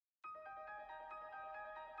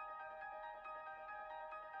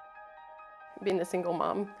being a single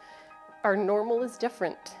mom. Our normal is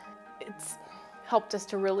different. It's helped us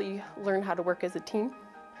to really learn how to work as a team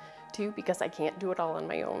too, because I can't do it all on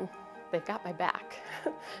my own. They've got my back.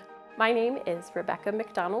 My name is Rebekah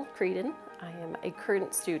Creeden. I am a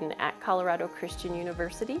current student at Colorado Christian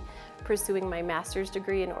University, pursuing my master's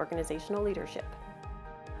degree in organizational leadership.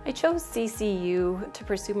 I chose CCU to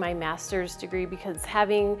pursue my master's degree because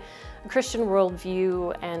having a Christian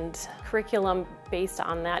worldview and curriculum based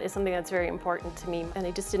on that is something that's very important to me, and I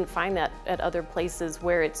just didn't find that at other places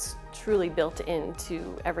where it's truly built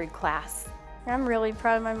into every class. I'm really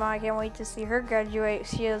proud of my mom. I can't wait to see her graduate.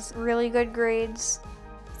 She has really good grades.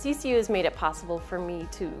 CCU has made it possible for me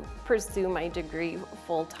to pursue my degree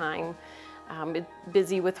full-time.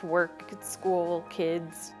 Busy with work, school,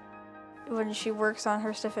 kids. When she works on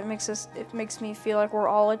her stuff, it makes me feel like we're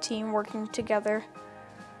all a team working together.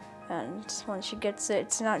 And when she gets it,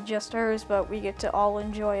 it's not just hers, but we get to all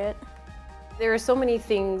enjoy it. There are so many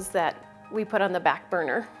things that we put on the back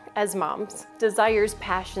burner as moms. Desires,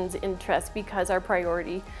 passions, interests, because our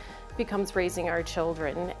priority becomes raising our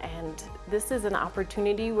children. And this is an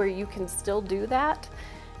opportunity where you can still do that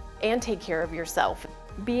and take care of yourself.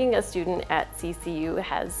 Being a student at CCU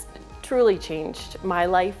has truly changed my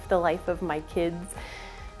life, the life of my kids.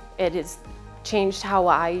 It has changed how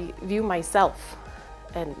I view myself,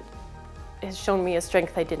 and has shown me a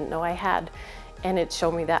strength I didn't know I had, and it's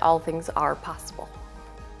shown me that all things are possible.